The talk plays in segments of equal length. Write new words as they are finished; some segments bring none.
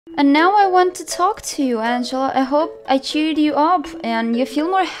And now I want to talk to you, Angela. I hope I cheered you up and you feel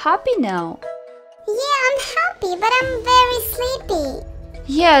more happy now. Yeah, I'm happy, but I'm very sleepy.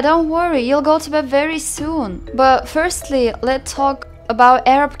 Yeah, don't worry, you'll go to bed very soon. But firstly, let's talk about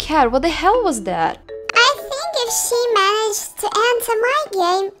Arab Cat. What the hell was that? I think if she managed to enter my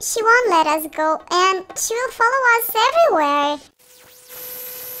game, she won't let us go and she will follow us everywhere.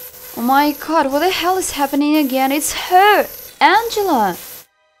 Oh my god, what the hell is happening again? It's her! Angela!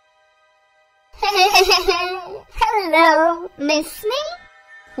 Hello, miss me?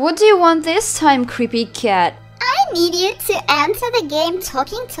 What do you want this time, creepy cat? I need you to enter the game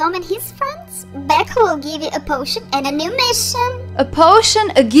Talking Tom and his friends. Becca will give you a potion and a new mission. A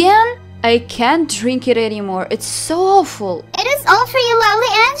potion again? I can't drink it anymore. It's so awful. It is all for you, lovely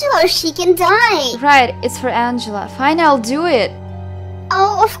Angela, or she can die. Right, it's for Angela. Fine, I'll do it.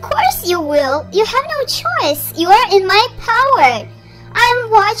 Oh, of course you will. You have no choice. You are in my power.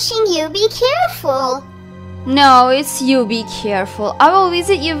 I'm watching you. Be careful. No, it's you. Be careful. I will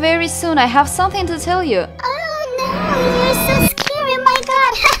visit you very soon. I have something to tell you. Oh no, you're so scary, my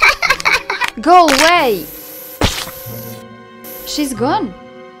god. Go away. She's gone.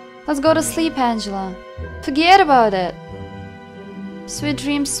 Let's go to sleep, Angela. Forget about it. Sweet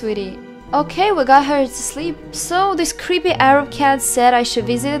dreams, sweetie. Okay, we got her to sleep. So this creepy Arab cat said I should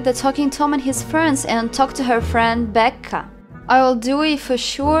visit the Talking Tom and his friends and talk to her friend Becca. I will do it for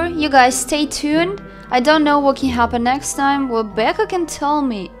sure. You guys stay tuned. I don't know what can happen next time. Well, Becca can tell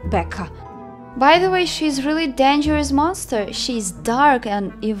me. Becca. By the way, she's really dangerous monster. She's dark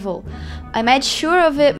and evil. I made sure of it